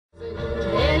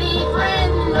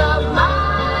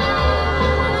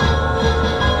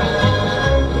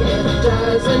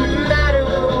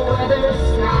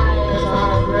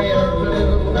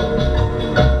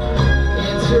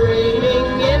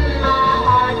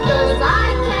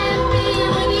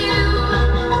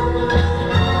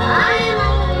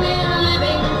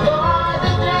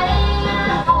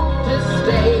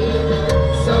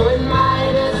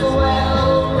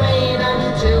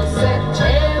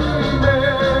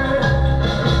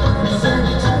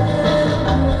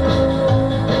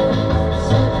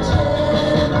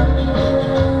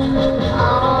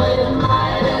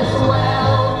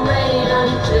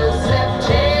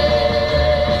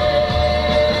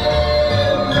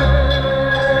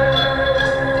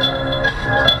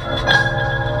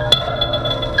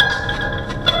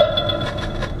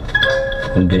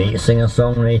Great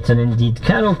singer-songwriter indeed,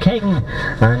 Carole King,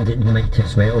 and it might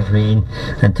as well rain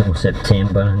until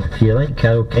September. And if you like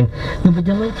Carole King, you'll be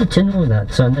delighted to know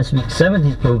that on this week's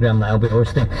 70s programme that I'll be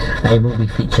hosting, I will be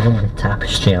featuring the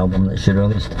Tapestry album that she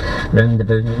released round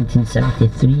about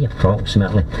 1973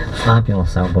 approximately.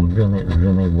 Fabulous album, really, it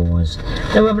really was.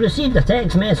 Now I've received a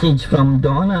text message from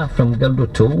Donna from Girdle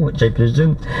Toe, which I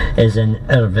presume is in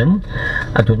Irvine.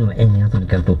 I don't know any other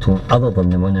Girdle Toe other than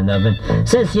the one in Irvine.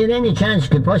 Says here, any chance you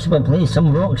could possibly play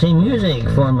some Roxy music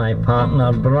for my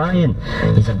partner Brian?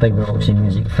 He's a big Roxy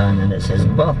music fan and it's his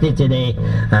birthday today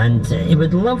and he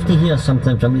would love to hear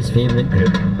something from his favourite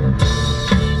group.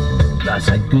 That's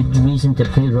a good reason to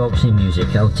play Roxy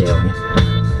music, I'll tell you.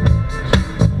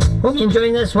 Hope you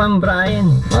enjoy this one,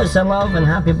 Brian. Lots of love and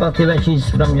happy birthday wishes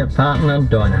from your partner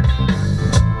Donna.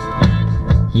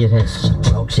 Here is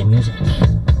Roxy music.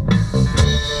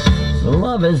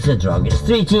 Love is the drug. It's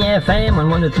 3TFM on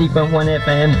 103.1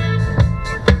 FM.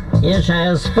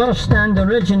 Ayrshire's first and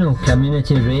original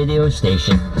community radio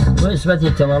station. It's with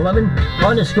you till 11.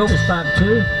 Horoscopes Part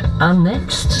 2 are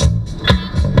next.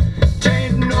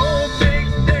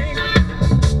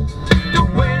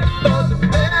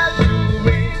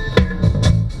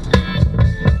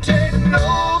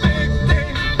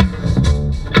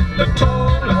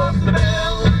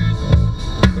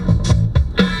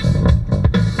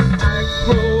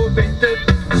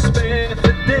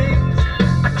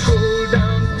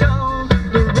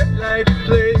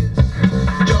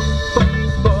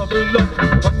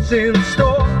 In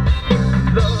store,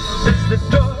 love is the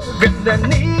drug and I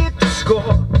need to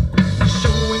score.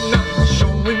 Showing up,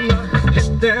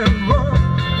 hit and run.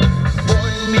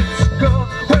 Boy meets girl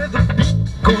where the beat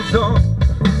goes on.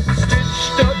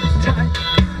 Stitched up tight,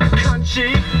 can't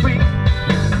shake free.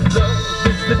 Love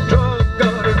is the drug,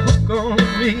 got a hook on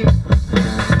me.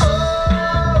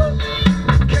 Oh,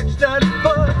 catch that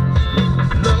buzz.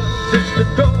 Love is the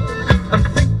drug I'm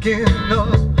thinking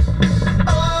of.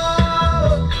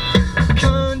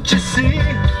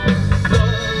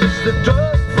 The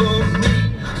drug for me.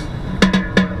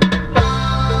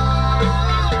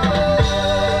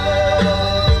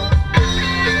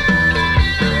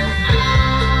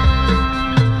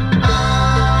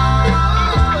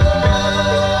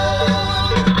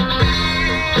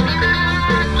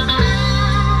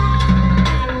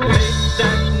 Late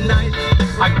that night,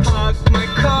 I parked my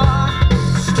car,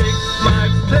 staked my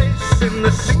place in the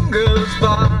singles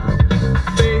bar.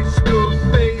 Face to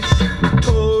face,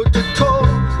 toe to toe,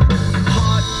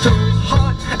 to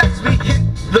heart as we hit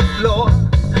the floor.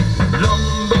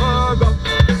 Lumber up,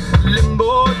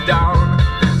 limbo down,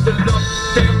 the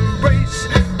lost embrace,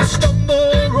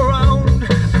 stumble around.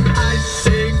 I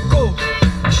say go,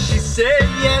 she say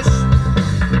yes.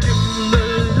 Dim the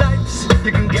lights,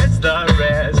 you can guess the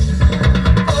rest.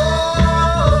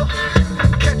 Oh,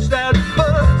 catch that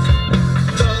buzz.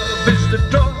 Love is the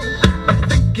drug I'm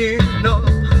thinking of.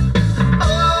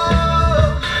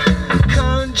 Oh,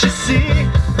 can't you see?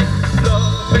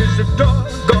 Love is a dog,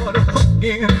 got a hook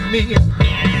in me.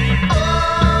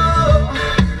 Oh,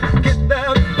 get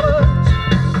that buzz.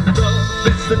 Love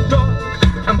is the dog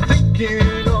I'm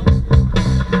thinking of.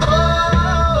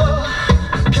 Oh,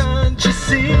 can't you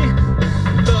see?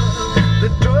 Love is the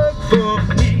drug for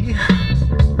me.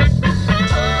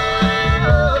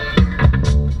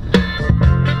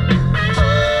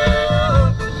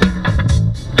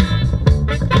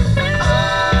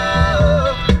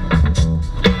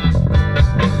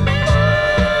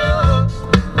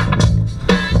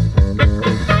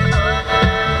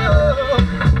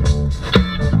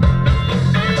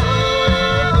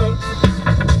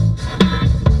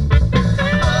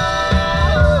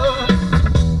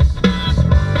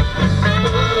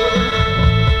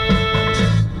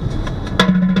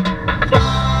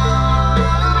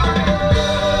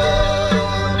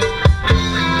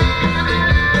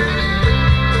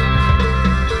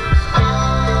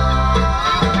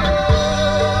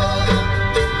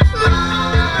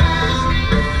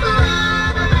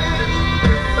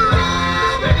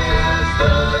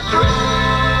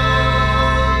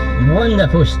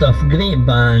 Wonderful stuff, great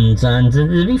bands, and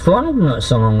they reformed not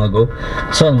so long ago,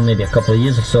 so maybe a couple of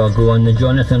years or so ago on the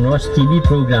Jonathan Ross TV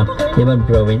programme. They were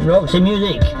brilliant. Roxy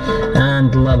music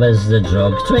and Love is the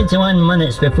Drug. 21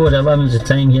 minutes before 11 is the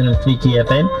time here on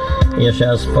 3TFM,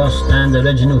 Ayrshire's first and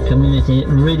original community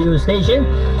radio station,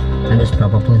 and it's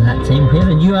probably that time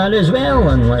where you are as well,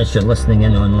 unless you're listening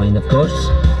in online of course.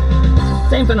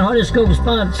 Time for the Horoscopes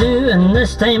Part 2, and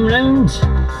this time round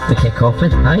we kick off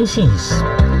with Pisces.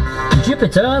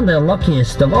 Jupiter, the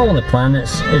luckiest of all the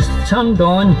planets, is turned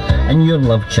on in your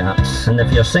love charts, and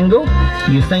if you're single,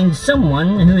 you find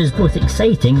someone who is both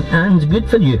exciting and good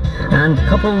for you, and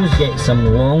couples get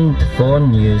some longed for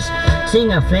news.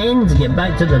 Seeing a friend get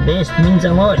back to their best means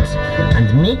a lot,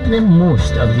 and make the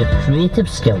most of your creative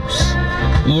skills.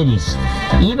 Aries,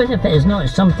 even if it is not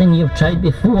something you've tried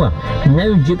before,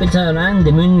 now Jupiter and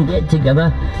the Moon get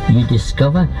together, you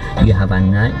discover you have a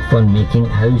knack for making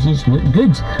houses look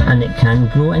good, and it can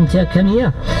grow into a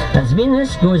career. As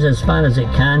Venus goes as far as it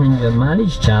can in your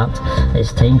marriage chart,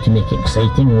 it's time to make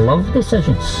exciting love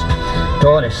decisions.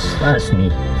 Taurus, that's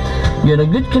me. You're a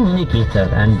good communicator,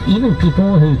 and even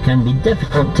people who can be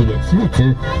difficult to get through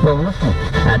to will listen,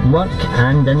 at work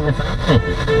and in the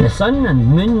family. The Sun and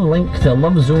Moon link the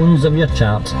love zones of your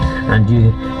chart, and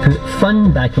you put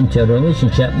fun back into a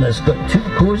relationship that's got too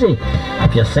cosy.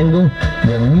 If you're single,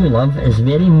 your new love is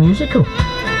very musical.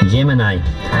 Gemini,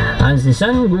 as the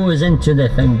Sun goes into the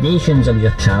foundations of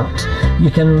your chart,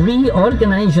 you can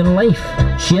reorganise your life,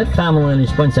 share family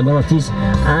responsibilities,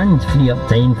 and free up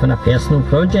time for a personal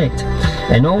project.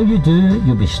 In all you do,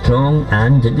 you'll be strong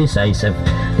and decisive.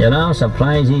 There are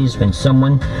surprises when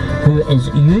someone who is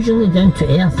usually down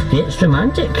to earth gets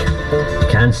romantic.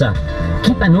 Cancer,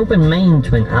 keep an open mind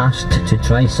when asked to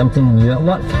try something new at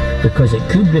work, because it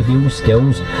could reveal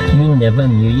skills you never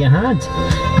knew you had.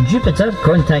 Jupiter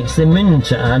contacts the Moon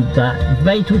to add that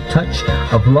vital touch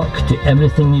of luck to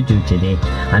everything you do today,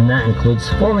 and that includes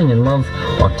falling in love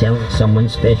or telling someone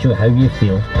special how you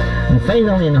feel. And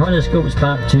finally, in Horoscopes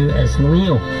Part 2, it's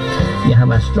Leo. You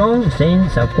have a strong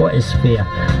sense of what is fair,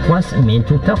 plus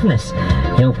mental toughness,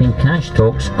 helping cash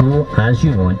talks go as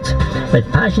you want.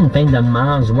 With Passion Finder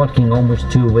Mars working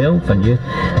almost too well for you,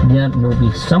 there will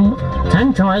be some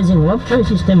tantalising love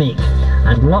choices to make,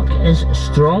 and luck is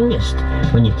strongest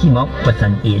when you team up with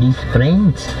an Aries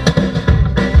friend.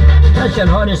 That's your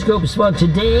horoscopes for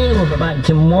today. We'll be back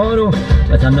tomorrow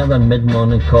with another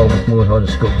mid-morning call with more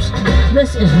horoscopes.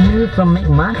 This is new from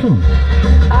McMahon.